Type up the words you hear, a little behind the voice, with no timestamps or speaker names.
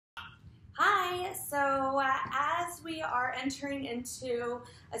Hi, as we are entering into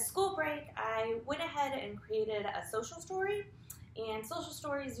a school break, I went ahead and created a social story. And social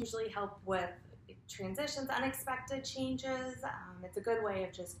stories usually help with transitions, unexpected changes. It's a good way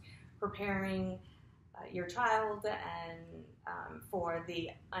of just preparing your child and for the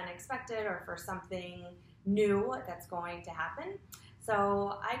unexpected or for something new that's going to happen.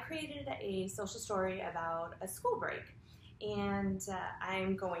 So I created a social story about a school break. And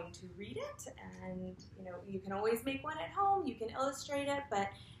I'm going to read it, and you can always make one at home, you can illustrate it, but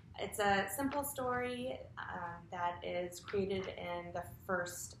it's a simple story that is created in the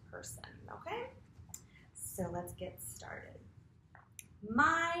first person, okay? So let's get started.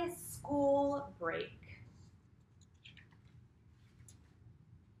 My school break.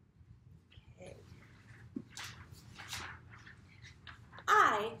 Okay.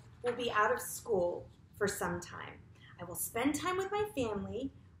 I will be out of school for some time. I will spend time with my family,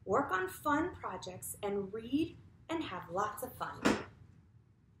 work on fun projects, and read and have lots of fun.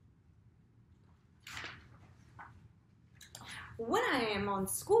 When I am on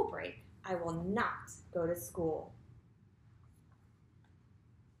school break, I will not go to school.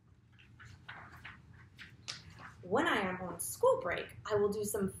 When I am on school break, I will do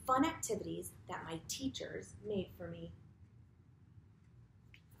some fun activities that my teachers made for me.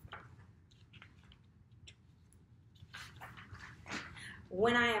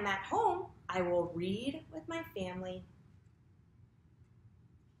 When I am at home, I will read with my family.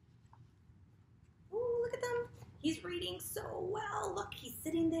 Ooh, look at them. He's reading so well. Look, he's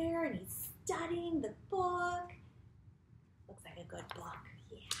sitting there and he's studying the book. Looks like a good book,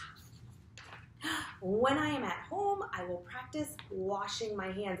 yeah. When I am at home, I will practice washing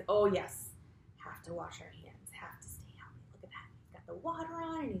my hands. Oh yes, have to wash our hands, have to stay healthy. Look at that. He's got the water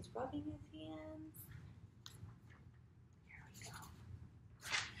on and he's rubbing his hands.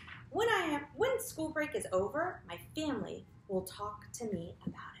 When school break is over, my family will talk to me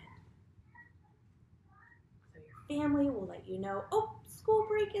about it. So your family will let you know, oh, school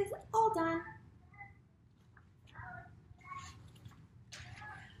break is all done.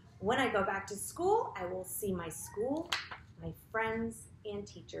 When I go back to school, I will see my school, my friends, and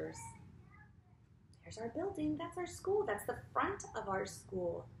teachers. There's our building. That's our school. That's the front of our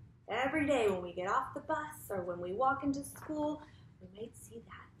school. Every day when we get off the bus or when we walk into school, we might see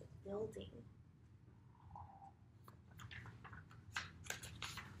that building.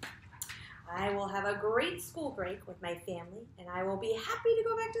 I will have a great school break with my family, and I will be happy to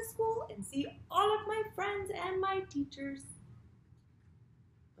go back to school and see all of my friends and my teachers.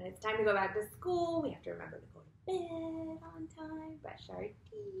 When it's time to go back to school, we have to remember to go to bed on time, brush our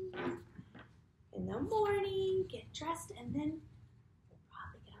teeth in the morning, get dressed, and then we'll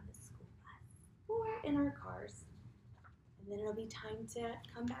probably get on the school bus or in our cars. And then it'll be time to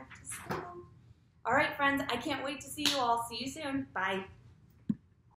come back to school. All right, friends, I can't wait to see you all. See you soon. Bye.